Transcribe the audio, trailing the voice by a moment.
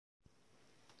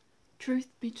Truth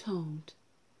be told,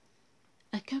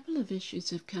 a couple of issues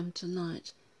have come to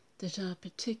light that are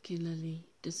particularly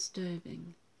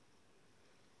disturbing.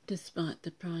 Despite the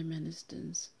Prime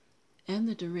Minister's and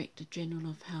the Director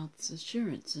General of Health's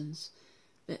assurances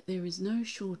that there is no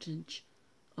shortage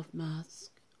of masks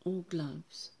or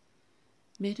gloves,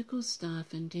 medical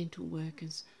staff and dental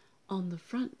workers on the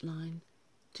front line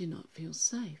do not feel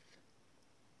safe.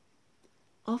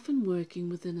 Often working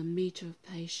within a metre of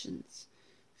patients,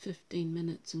 15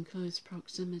 minutes in close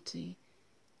proximity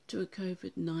to a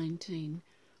COVID-19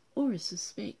 or a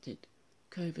suspected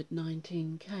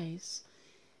COVID-19 case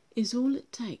is all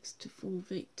it takes to fall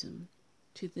victim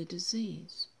to the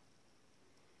disease.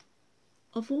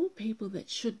 Of all people that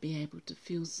should be able to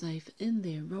feel safe in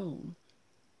their role,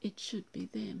 it should be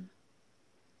them.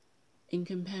 In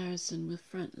comparison with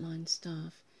frontline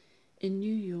staff in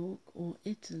New York or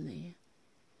Italy,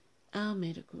 our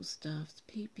medical staff's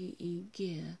PPE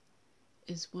gear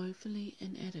is woefully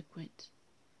inadequate.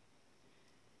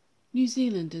 New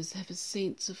Zealanders have a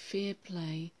sense of fair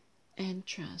play and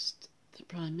trust the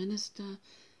Prime Minister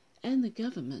and the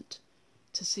government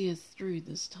to see us through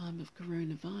this time of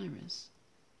coronavirus.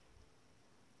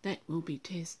 That will be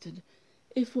tested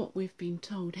if what we've been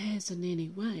told has in any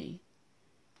way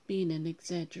been an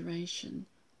exaggeration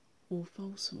or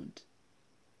falsehood.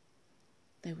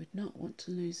 They would not want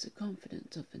to lose the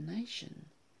confidence of the nation.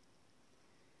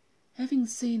 Having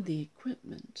seen the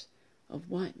equipment of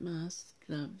white masks,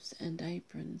 gloves and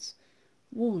aprons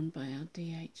worn by our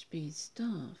DHB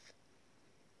staff,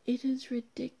 it is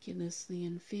ridiculously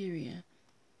inferior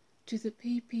to the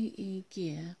PPE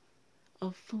gear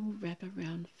of full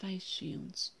wraparound face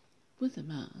shields with a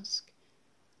mask,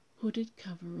 hooded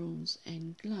coveralls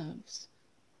and gloves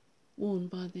worn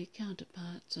by their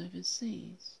counterparts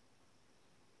overseas.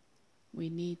 We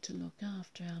need to look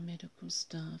after our medical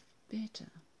staff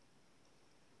better.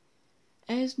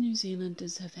 As New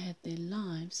Zealanders have had their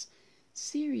lives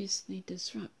seriously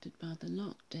disrupted by the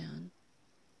lockdown,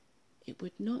 it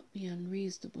would not be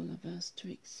unreasonable of us to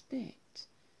expect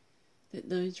that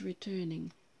those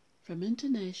returning from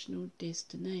international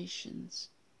destinations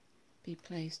be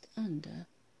placed under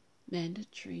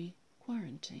mandatory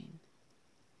quarantine.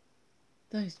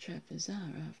 Those travellers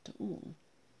are, after all,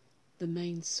 the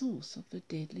main source of the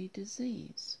deadly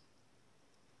disease.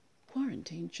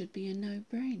 Quarantine should be a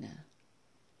no-brainer.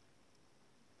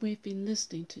 We've been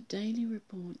listening to daily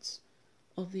reports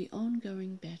of the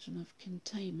ongoing battle of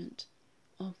containment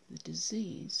of the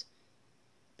disease,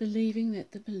 believing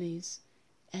that the police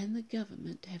and the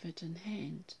government have it in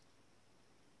hand,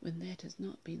 when that has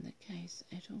not been the case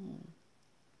at all.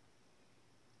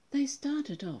 They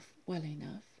started off well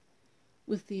enough,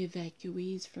 with the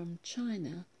evacuees from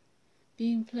China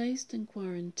being placed in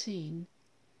quarantine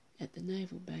at the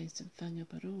naval base in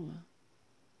Whangaparoa.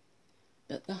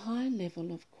 But the high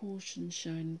level of caution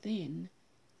shown then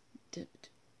dipped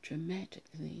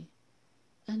dramatically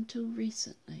until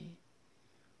recently,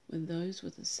 when those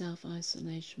with a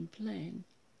self-isolation plan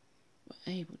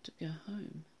were able to go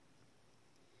home.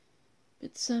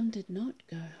 But some did not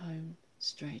go home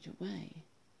straight away.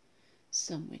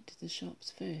 Some went to the shops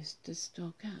first to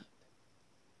stock up.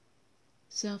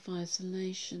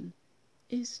 Self-isolation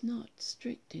is not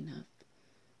strict enough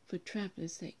for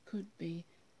travellers that could be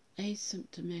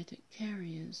asymptomatic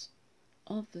carriers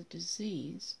of the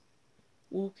disease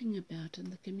walking about in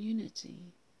the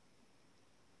community.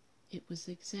 It was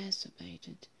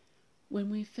exacerbated when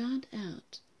we found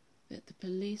out that the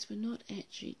police were not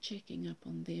actually checking up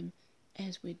on them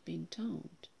as we'd been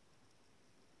told.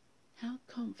 How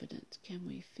confident can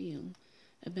we feel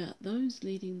about those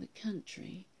leading the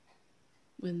country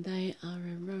when they are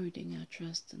eroding our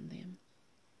trust in them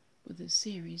with a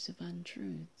series of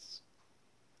untruths?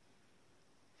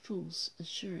 False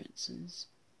assurances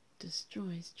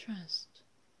destroys trust.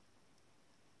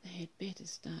 They had better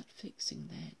start fixing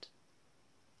that,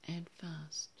 and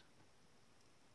fast.